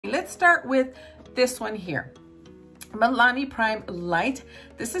let's start with this one here. Milani Prime Light.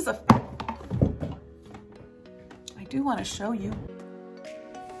 This is I do want to show you.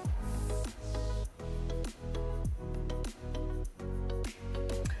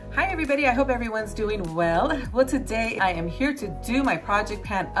 Hi everybody, I hope everyone's doing well. Well, today I am here to do my project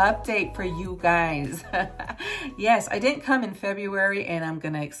pan update for you guys. Yes, I didn't come in February and I'm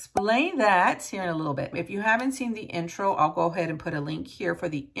gonna explain that here in a little bit. If you haven't seen the intro, I'll go ahead and put a link here for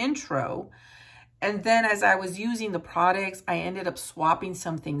the intro. And then as I was using the products, I ended up swapping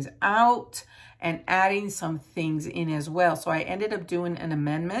some things out and adding some things in as well. So I ended up doing an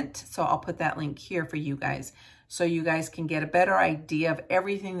amendment. So I'll put that link here for you guys, so you guys can get a better idea of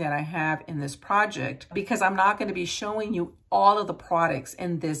everything that I have in this project, because I'm not going to be showing you all of the products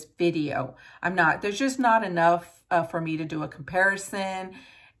in this video. There's just not enough for me to do a comparison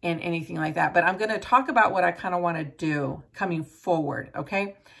and anything like that. But I'm going to talk about what I kind of want to do coming forward,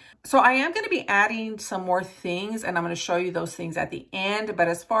 okay? So I am going to be adding some more things, and I'm going to show you those things at the end. But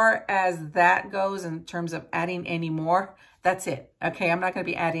as far as that goes, in terms of adding any more, that's it, okay? I'm not going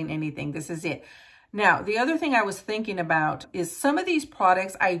to be adding anything. This is it. Now, the other thing I was thinking about is some of these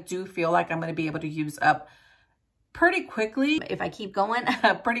products I do feel like I'm going to be able to use up pretty quickly. If I keep going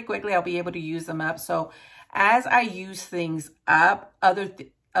pretty quickly, I'll be able to use them up. So as I use things up,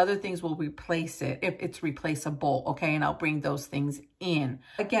 other things will replace it if it's replaceable, okay? And I'll bring those things in.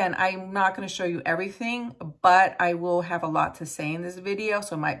 Again, I'm not going to show you everything, but I will have a lot to say in this video,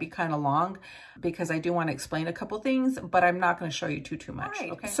 so it might be kind of long because I do want to explain a couple things, but I'm not going to show you too much,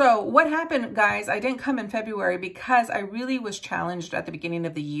 right. Okay? So what happened, guys, I didn't come in February because I really was challenged at the beginning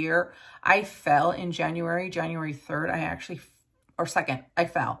of the year. I fell in January 3rd. Or 2nd, I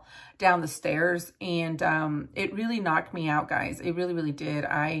fell down the stairs, and it really knocked me out, guys. It really did.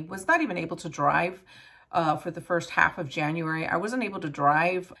 I was not even able to drive for the first half of January. I wasn't able to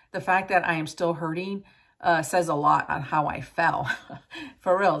drive. The fact that I am still hurting says a lot on how I fell.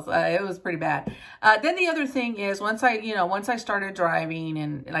 For real, it was pretty bad. Then the other thing is, once I started driving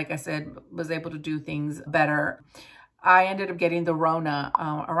and, like I said, was able to do things better, I ended up getting the Rona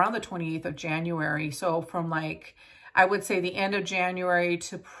around the 28th of January. So from I would say the end of January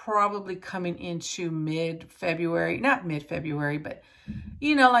to probably coming into mid-February, not mid-February, but,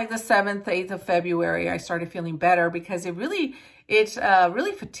 like the 7th, 8th of February, I started feeling better because it really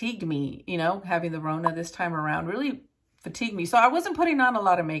fatigued me, having the Rona this time around really fatigued me. So I wasn't putting on a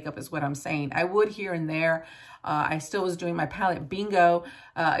lot of makeup is what I'm saying. I would here and there. I still was doing my palette bingo.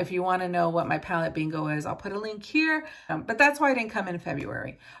 If you want to know what my palette bingo is, I'll put a link here. But that's why I didn't come in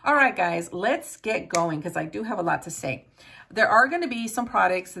February. All right, guys, let's get going because I do have a lot to say. There are going to be some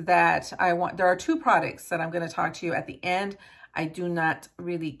products that I want. There are 2 products that I'm going to talk to you at the end. I do not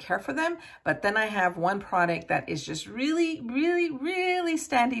really care for them, but then I have one product that is just really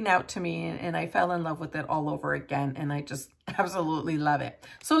standing out to me, and I fell in love with it all over again, and I just absolutely love it.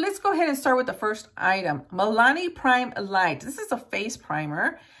 So let's go ahead and start with the first item, Milani Prime Light. This is a face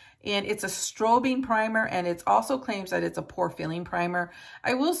primer, and it's a strobing primer, and it also claims that it's a pore filling primer.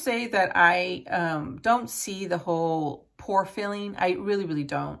 I will say that I don't see the whole pore filling. I really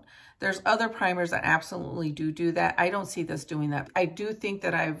don't. There's other primers that absolutely do that. I don't see this doing that. I do think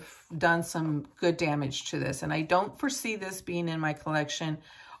that I've done some good damage to this, and I don't foresee this being in my collection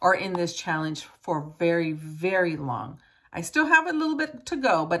or in this challenge for very long. I still have a little bit to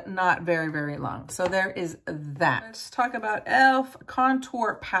go, but not very long. So there is that. Let's talk about e.l.f.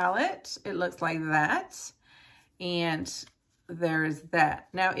 Contour Palette. It looks like that. And there's that.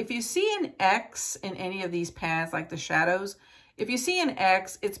 Now, if you see an X in any of these pans, like the shadows, if you see an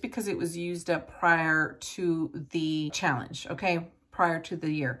X, it's because it was used up prior to the challenge, okay? Prior to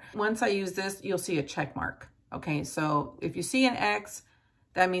the year. Once I use this, you'll see a check mark, okay? So if you see an X,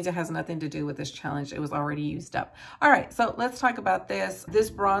 that means it has nothing to do with this challenge. It was already used up. All right, so let's talk about this.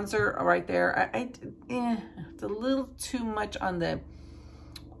 This bronzer right there, it's a little too much on the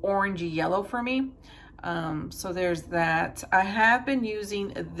orangey yellow for me. So there's that. I have been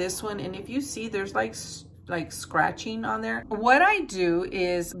using this one, and if you see, there's like scratching on there. What I do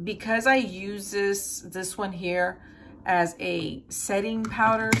is, because I use this one here as a setting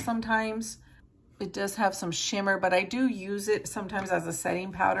powder sometimes, it does have some shimmer, but I do use it sometimes as a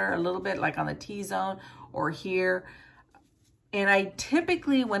setting powder, a little bit like on the T-zone or here. And I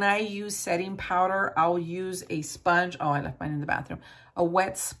typically, when I use setting powder, I'll use a sponge. Oh, I left mine in the bathroom. A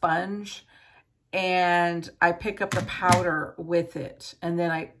wet sponge, and I pick up the powder with it, and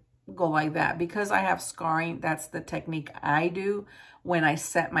then I go like that. Because I have scarring, that's the technique I do when I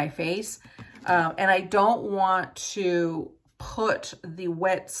set my face. And I don't want to put the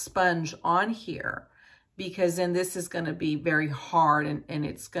wet sponge on here because then this is going to be very hard and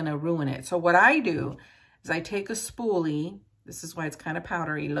it's going to ruin it. So what I do is I take a spoolie. This is why it's kind of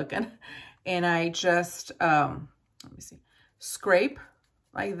powdery looking. And I just, let me see, scrape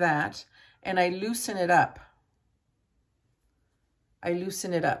like that. And I loosen it up. I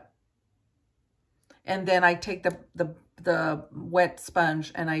loosen it up. And then I take the wet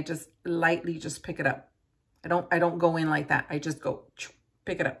sponge and I just lightly just pick it up. I don't go in like that. I just go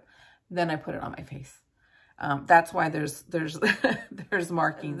pick it up. Then I put it on my face. That's why there's there's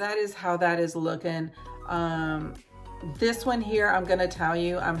markings. That is how that is looking. This one here, I'm gonna tell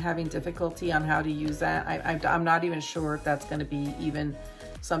you, I'm having difficulty on how to use that. I'm not even sure if that's gonna be even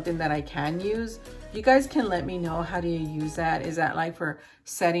something that I can use. You guys can let me know, how do you use that? Is that like for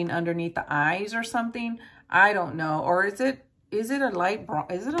setting underneath the eyes or something? I don't know. Or is it a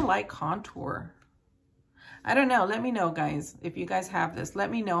light contour? I don't know. Let me know, guys. If you guys have this,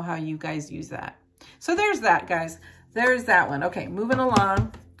 let me know how you guys use that. So there's that, guys. There's that one. Okay, moving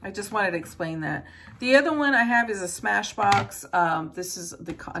along. I just wanted to explain that. The other one I have is a Smashbox. This is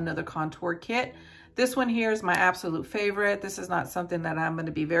another contour kit. This one here is my absolute favorite. This is not something that I'm going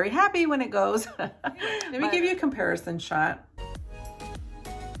to be very happy when it goes. Let me give you a comparison shot.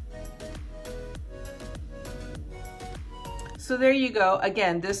 So there you go.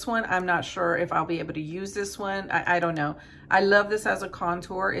 Again, this one, I'm not sure if I'll be able to use this one. I don't know. I love this as a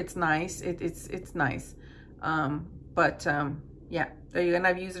contour. It's nice. It's nice. Yeah, there you go. And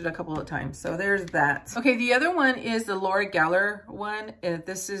I've used it a couple of times. So there's that. Okay, the other one is the Laura Geller one.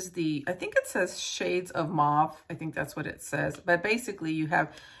 This is I think it says Shades of Mauve. I think that's what it says. But basically you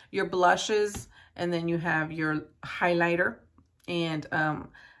have your blushes and then you have your highlighter. And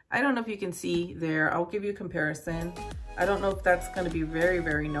I don't know if you can see there. I'll give you a comparison. I don't know if that's going to be very,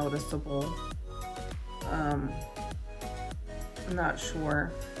 very noticeable. I'm not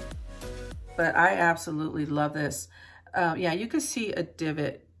sure. But I absolutely love this. Yeah, you can see a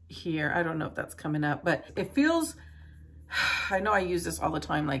divot here. I don't know if that's coming up, but it feels, I know I use this all the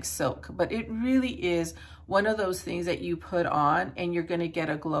time like silk, but it really is one of those things that you put on and you're going to get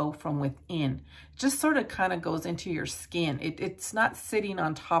a glow from within. Just sort of kind of goes into your skin. It's not sitting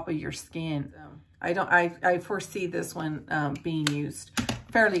on top of your skin. I foresee this one being used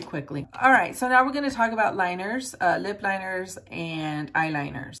fairly quickly. All right, so now we're going to talk about liners, lip liners and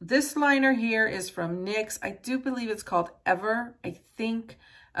eyeliners. This liner here is from NYX. I do believe it's called Ever. I think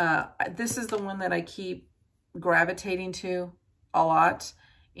this is the one that I keep gravitating to a lot,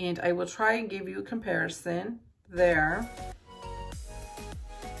 and I will try and give you a comparison there.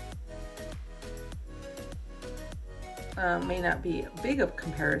 May not be a big of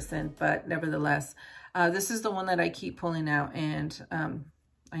comparison, but nevertheless, this is the one that I keep pulling out, and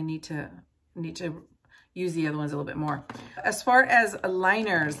I need to use the other ones a little bit more. As far as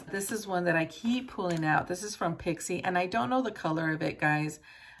liners, this is one that I keep pulling out. This is from Pixi, and I don't know the color of it, guys,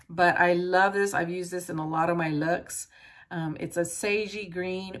 but I love this. I've used this in a lot of my looks. It's a sagey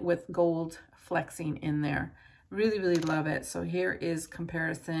green with gold flexing in there. Really, really love it. So here is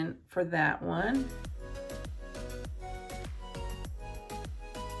comparison for that one.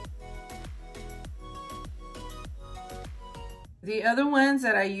 The other ones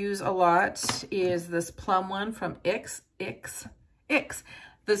that I use a lot is this plum one from This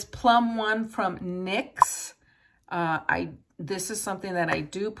plum one from NYX. This is something that I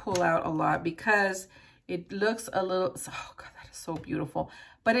do pull out a lot because it looks a little, oh God, that is so beautiful.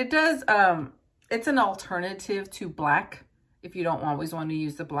 But it does, it's an alternative to black if you don't always want to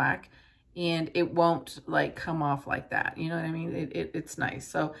use the black, and it won't like come off like that. You know what I mean? It's nice.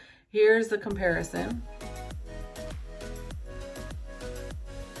 So here's the comparison.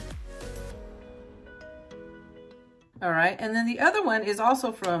 All right, and then the other one is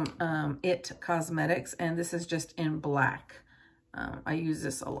also from It Cosmetics, and this is just in black. I use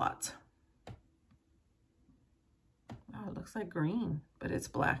this a lot. Oh, it looks like green, but it's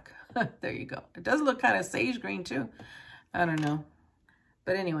black. There you go. It does look kind of sage green too. I don't know.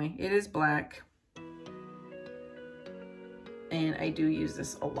 But anyway, it is black. And I do use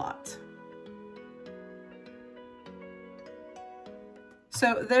this a lot.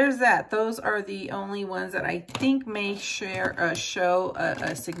 So there's that. Those are the only ones that I think may show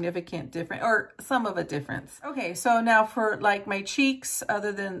a significant difference, or some of a difference. Okay, so now for like my cheeks,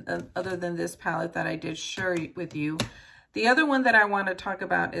 other than this palette that I did share with you, the other one that I want to talk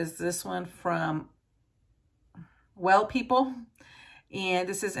about is this one from Well People, and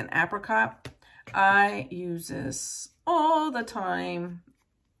this is an apricot. I use this all the time,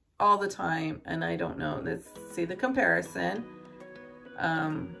 and I don't know. Let's see the comparison.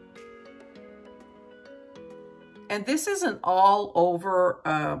 And this is an all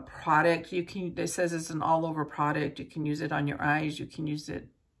over product. It says it's an all over product. You can use it on your eyes. You can use it.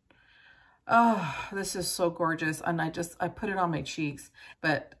 Oh, this is so gorgeous. And I put it on my cheeks,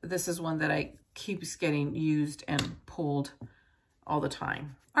 but this is one that I keeps getting used and pulled all the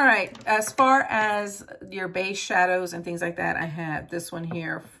time. All right, as far as your base shadows and things like that, I have this one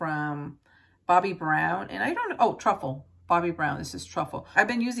here from Bobbi Brown, and I don't know, oh, Truffle, Bobbi Brown, this is Truffle. I've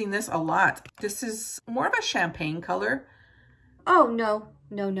been using this a lot. This is more of a champagne color. Oh, no,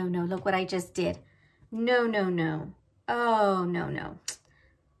 no, no, no, look what I just did. No, no, no, oh, no, no.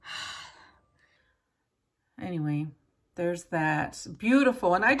 Anyway, there's that,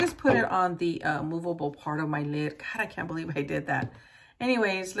 beautiful, and I just put it on the movable part of my lid. God, I can't believe I did that.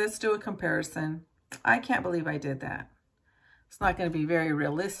 Anyways, let's do a comparison. I can't believe I did that. It's not going to be very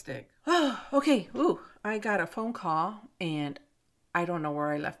realistic. Oh, okay. Ooh, I got a phone call and I don't know where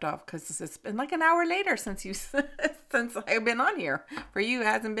I left off because it's been like an hour later since since I've been on here. For you, it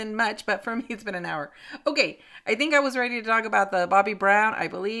hasn't been much, but for me, it's been an hour. Okay, I think I was ready to talk about the Bobbi Brown, I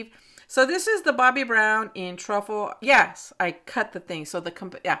believe. So this is the Bobbi Brown in Truffle. Yes, I cut the thing. So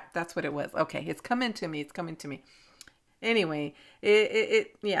yeah, that's what it was. Okay, it's coming to me. It's coming to me. Anyway,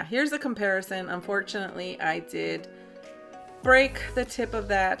 yeah, here's the comparison. Unfortunately, I did break the tip of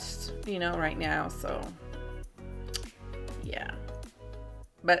that, you know, right now. So yeah,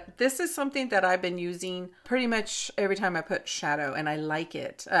 but this is something that I've been using pretty much every time I put shadow, and I like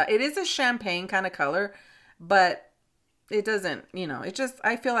it. It is a champagne kind of color, but it doesn't, you know, it just,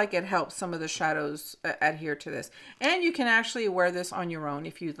 I feel like it helps some of the shadows adhere to this. And you can actually wear this on your own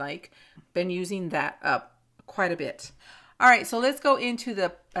if you'd like. Been using that up quite a bit. All right, so let's go into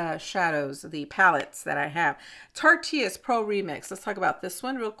the shadows, the palettes that I have. Tortillas Pro Remix. Let's talk about this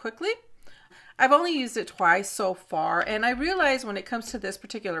one real quickly. I've only used it twice so far, and I realize when it comes to this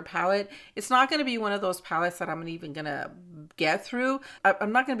particular palette, it's not going to be one of those palettes that I'm even going to get through.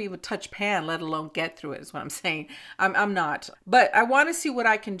 I'm not going to be able to touch pan, let alone get through it, is what I'm saying. I'm not. But I want to see what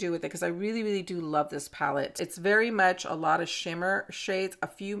I can do with it because I really, really do love this palette. It's very much a lot of shimmer shades, a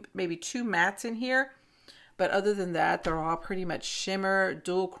few, maybe 2 mattes in here. But other than that, they're all pretty much shimmer,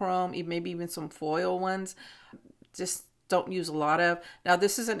 dual chrome, maybe even some foil ones. Just don't use a lot of. Now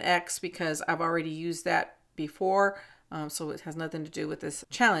this is an X because I've already used that before. So it has nothing to do with this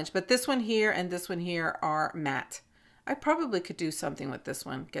challenge. But this one here and this one here are matte. I probably could do something with this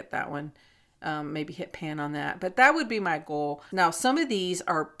one, get that one. Maybe hit pan on that. But that would be my goal. Now some of these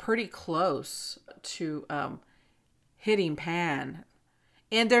are pretty close to hitting pan.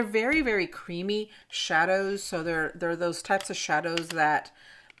 And they're very, very creamy shadows. So they're those types of shadows that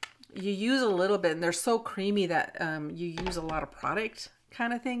you use a little bit and they're so creamy that you use a lot of product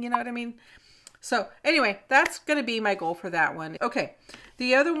kind of thing. You know what I mean? So anyway, that's going to be my goal for that one. Okay.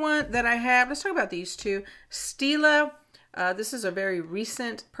 The other one that I have, let's talk about these two. Stila. This is a very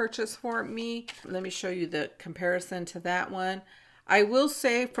recent purchase for me. Let me show you the comparison to that one. I will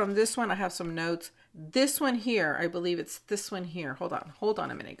say from this one, I have some notes. This one here, I believe it's this one here. Hold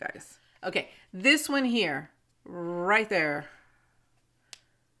on a minute, guys. Okay, this one here, right there.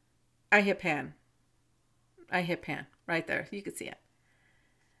 I hit pan. I hit pan right there. You can see it.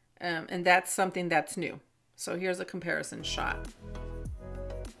 And that's something that's new. So here's a comparison shot.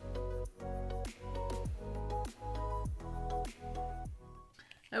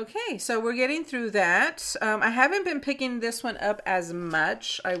 Okay, so we're getting through that. I haven't been picking this one up as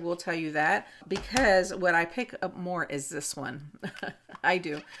much, I will tell you that, because what I pick up more is this one. I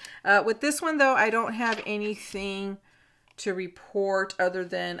do. With this one, though, I don't have anything to report other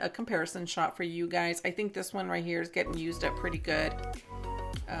than a comparison shot for you guys. I think this one right here is getting used up pretty good.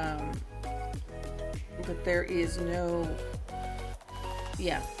 But there is no...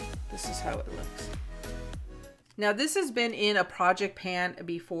 Yeah, this is how it looks. Now this has been in a project pan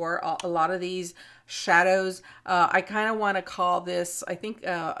before, a lot of these shadows. I kind of want to call this, I think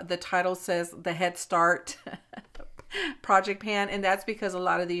the title says the Headstart project pan, and that's because a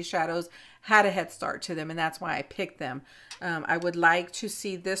lot of these shadows had a head start to them, and that's why I picked them. I would like to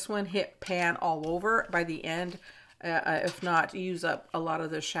see this one hit pan all over by the end. If not, use up a lot of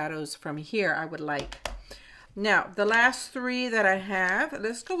the shadows from here, I would like. Now, the last three that I have,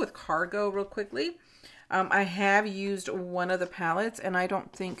 let's go with Cargo real quickly. I have used one of the palettes, and I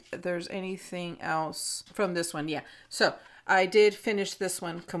don't think there's anything else from this one. Yeah, so I did finish this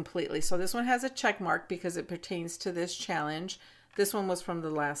one completely. So this one has a check mark because it pertains to this challenge. This one was from the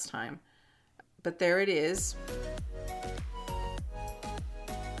last time, but there it is.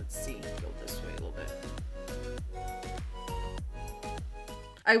 Let's see, go this way a little bit.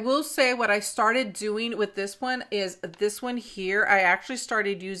 I will say what I started doing with this one is this one here. I actually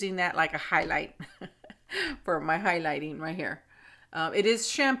started using that like a highlight. for my highlighting right here. It is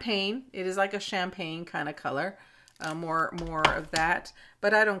champagne. It is like a champagne kind of color. More of that,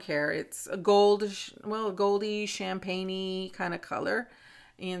 but I don't care. It's a gold, well, goldy, champagne-y kind of color.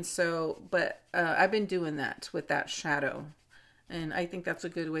 And so, but I've been doing that with that shadow. And I think that's a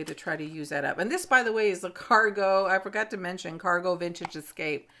good way to try to use that up. And this, by the way, is the Cargo, I forgot to mention, Cargo Vintage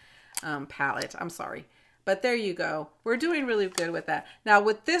Escape palette. I'm sorry. But there you go. We're doing really good with that. Now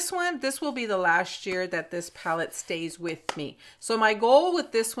with this one, this will be the last year that this palette stays with me. So my goal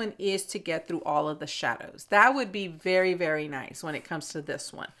with this one is to get through all of the shadows. That would be very, very nice when it comes to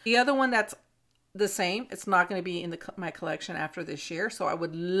this one. The other one that's the same, it's not going to be in my collection after this year. So I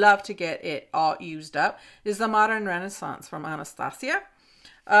would love to get it all used up, is the Modern Renaissance from Anastasia.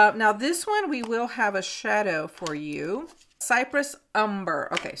 Now this one, we will have a shadow for you. Cypress Umber.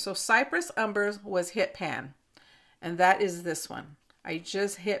 Okay, so Cypress Umber was hit pan, and that is this one. I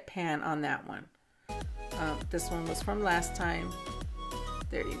just hit pan on that one. This one was from last time.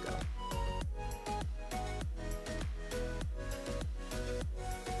 There you go.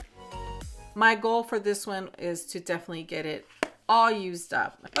 My goal for this one is to definitely get it all used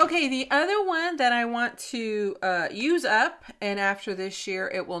up. Okay, the other one that I want to use up, and after this year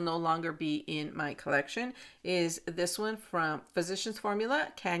it will no longer be in my collection, is this one from Physicians Formula,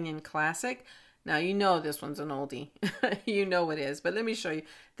 Canyon Classic. Now you know this one's an oldie. You know it is, but let me show you.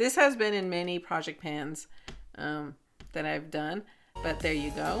 This has been in many project pans that I've done, but there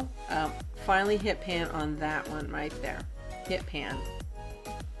you go. Finally hit pan on that one right there. Hit pan.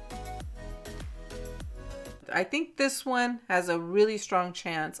 I think this one has a really strong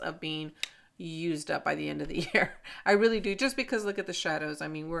chance of being used up by the end of the year. I really do, just because look at the shadows. I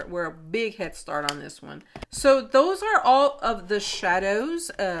mean, we're a big head start on this one. So those are all of the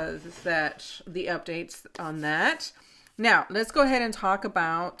shadows, that the updates on that. Now let's go ahead and talk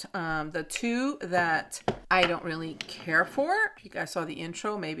about the two that I don't really care for. If you guys saw the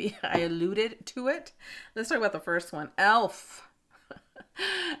intro, maybe I alluded to it. Let's talk about the first one, Elf.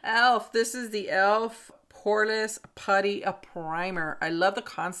 Elf. This is the Elf Poreless Putty Primer. I love the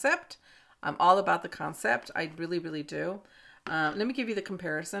concept. I'm all about the concept. I really, really do. Let me give you the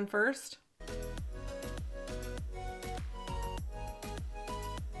comparison first.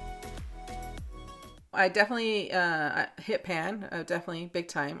 I definitely hit pan, definitely big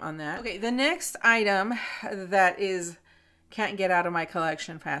time on that. Okay, the next item that can't get out of my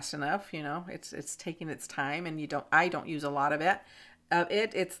collection fast enough. You know, it's taking its time, and I don't use a lot of it.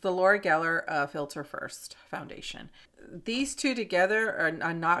 It's the Laura Geller Filter First foundation. These two together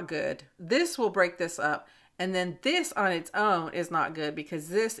are not good. This will break this up, and then this on its own is not good because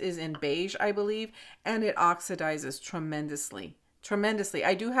this is in beige, I believe, and it oxidizes tremendously.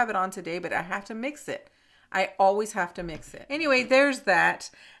 I do have it on today, but I have to mix it. I always have to mix it. Anyway, there's that.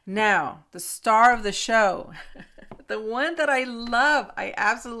 Now, the star of the show, the one that I love. I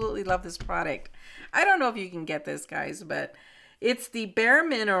absolutely love this product. I don't know if you can get this, guys, but it's the Bare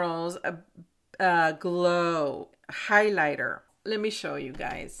Minerals Glow Highlighter. Let me show you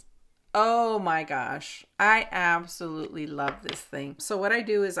guys. Oh my gosh. I absolutely love this thing. So what I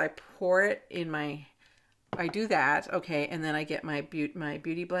do is I pour it in I do that, okay, and then I get my beauty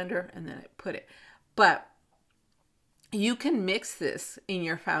blender and then I put it. But you can mix this in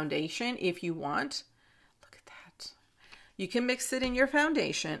your foundation if you want. Look at that. You can mix it in your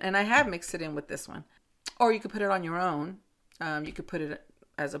foundation, and I have mixed it in with this one. Or you could put it on your own. You could put it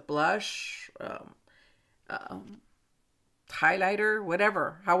as a blush, highlighter,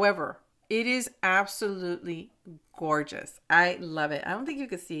 whatever. However, it is absolutely gorgeous. I love it. I don't think you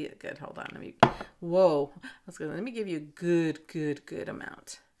can see it good. Hold on. Whoa. Let's go. Let me give you a good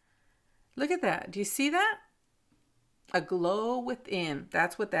amount. Look at that. Do you see that? A glow within.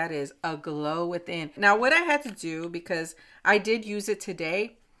 That's what that is. A glow within. Now, what I had to do, because I did use it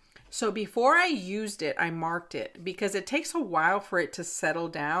today, so before I used it, I marked it because it takes a while for it to settle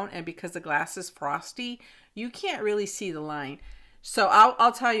down, and because the glass is frosty, you can't really see the line. So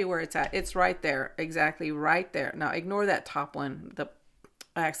I'll tell you where it's at. It's right there, exactly right there. Now ignore that top one.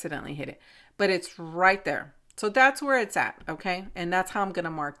 I accidentally hit it, but it's right there. So that's where it's at, okay? And that's how I'm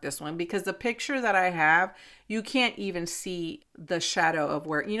gonna mark this one, because the picture that I have, you can't even see the shadow of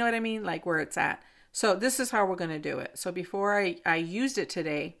where, you know what I mean? Like where it's at. So this is how we're gonna do it. So before I used it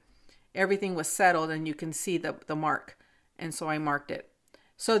today, everything was settled and you can see the mark. And so I marked it.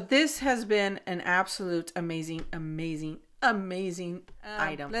 So this has been an absolute amazing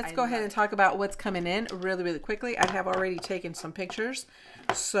item. Let's go ahead and talk about what's coming in really quickly. I have already taken some pictures,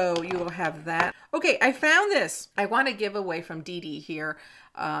 so you will have that. Okay, I found this. I want to give away from Dee Dee here.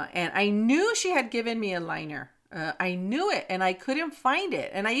 And I knew she had given me a liner. I knew it and I couldn't find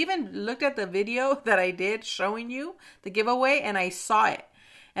it. And I even looked at the video that I did showing you the giveaway and I saw it.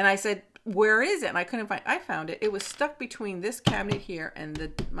 And I said, where is it? And I couldn't find it. I found it. It was stuck between this cabinet here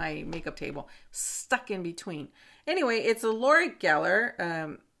and my makeup table. Stuck in between. Anyway, it's a Laura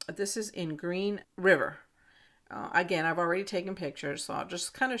Geller. This is in Green River. Again, I've already taken pictures, so I'll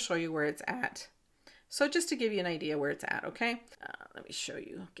just kind of show you where it's at. So just to give you an idea where it's at, okay? Let me show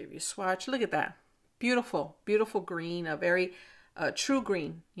you, give you a swatch. Look at that. Beautiful, beautiful green, a very true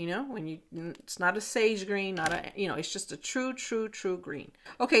green, you know, it's not a sage green, not a, you know, it's just a true green.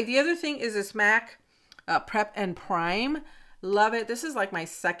 Okay, the other thing is this MAC Prep and Prime. Love it. This is like my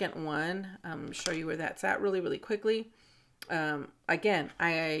second one. Show you where that's at really quickly. Again,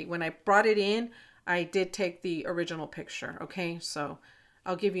 when I brought it in, I did take the original picture, okay? So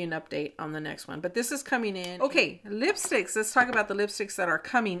I'll give you an update on the next one. But this is coming in. Okay, lipsticks. Let's talk about the lipsticks that are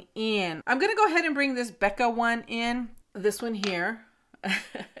coming in. I'm going to go ahead and bring this Becca one in. This one here.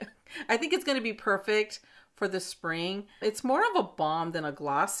 I think it's going to be perfect for the spring. It's more of a balm than a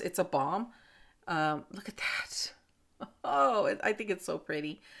gloss. It's a balm. Look at that. Oh, I think it's so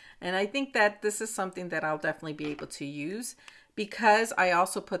pretty. And I think that this is something that I'll definitely be able to use because I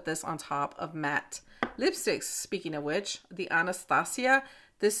also put this on top of matte lipsticks. Speaking of which, the Anastasia,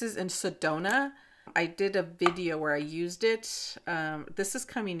 this is in Sedona. I did a video where I used it. This is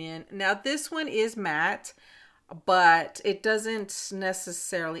coming in. Now this one is matte, but it doesn't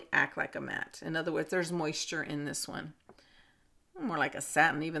necessarily act like a matte. In other words, there's moisture in this one. More like a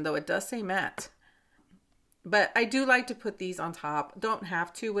satin, even though it does say matte. But I do like to put these on top. Don't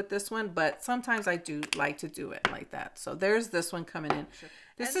have to with this one, but sometimes I do like to do it like that. So there's this one coming in.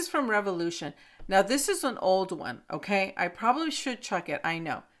 This is from Revolution. Now this is an old one, okay? I probably should chuck it, I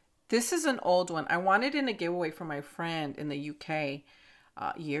know. This is an old one. I won it in a giveaway from my friend in the UK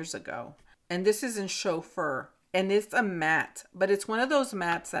years ago. And this is in Chauffeur. And it's a matte, but it's one of those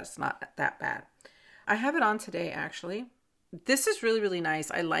mattes that's not that bad. I have it on today, actually. This is really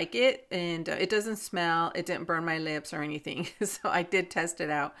nice. I like it, and it doesn't smell. It didn't burn my lips or anything, so I did test it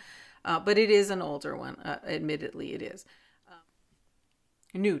out. But it is an older one, admittedly it is.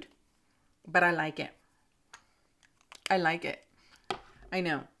 Nude, but I like it. I like it. I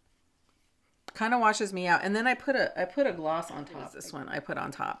know. Kind of washes me out. And then I put a gloss on top. This one I put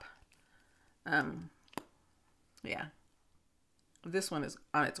on top. Yeah. This one is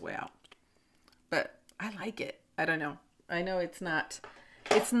on its way out. But I like it. I don't know. I know it's not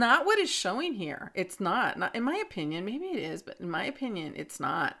what it's showing here. It's not in my opinion. Maybe it is, but in my opinion, it's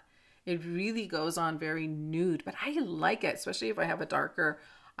not. It really goes on very nude, but I like it, especially if I have a darker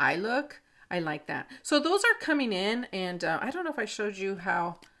eye look. I like that. So those are coming in, and I don't know if I showed you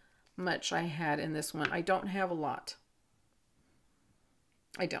how much I had in this one. I don't have a lot.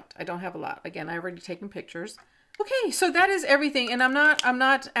 I don't have a lot. Again, I've already taken pictures. Okay, so that is everything, and I'm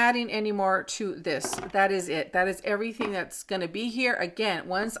not adding any more to this. That is it. That is everything that's going to be here. Again,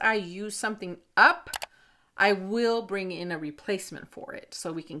 once I use something up, I will bring in a replacement for it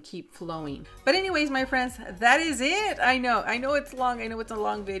so we can keep flowing. But anyways, my friends, that is it. I know it's long. I know it's a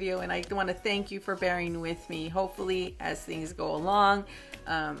long video, and I want to thank you for bearing with me. Hopefully, as things go along,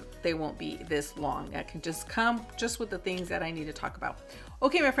 they won't be this long. I can just come just with the things that I need to talk about.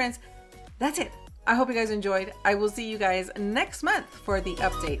 Okay, my friends, that's it. I hope you guys enjoyed. I will see you guys next month for the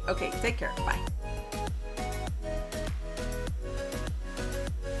update. Okay, take care. Bye.